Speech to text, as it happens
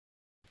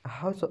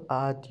How to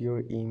add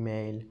your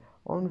email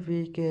on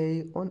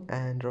VK on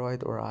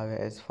Android or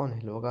iOS phone.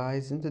 Hello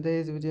guys, in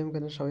today's video I'm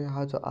gonna show you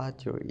how to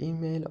add your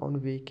email on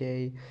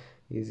VK.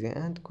 Easy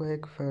and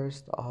quick.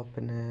 First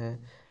open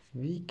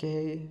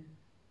VK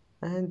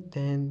and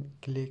then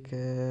click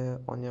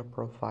on your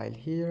profile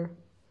here.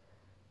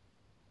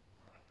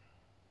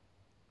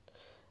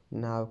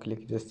 Now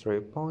click the 3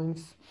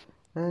 points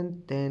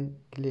and then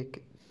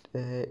click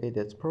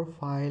edit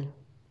profile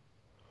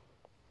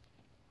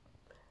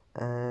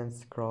and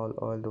scroll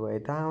all the way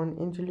down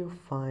until you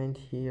find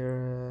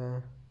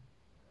here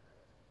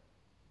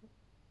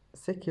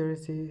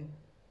security,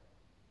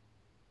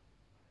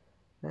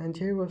 and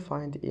here you will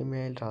find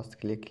email. Just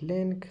click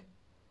link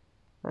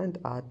and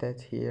add that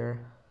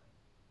here.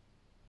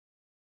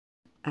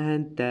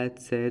 And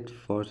that's it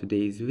for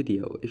today's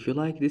video. If you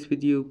like this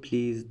video,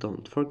 please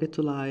don't forget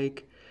to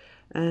like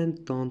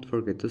and don't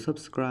forget to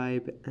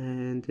subscribe,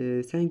 and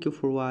thank you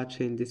for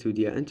watching this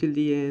video until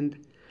the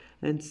end,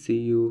 and see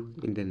you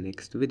in the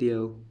next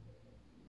video.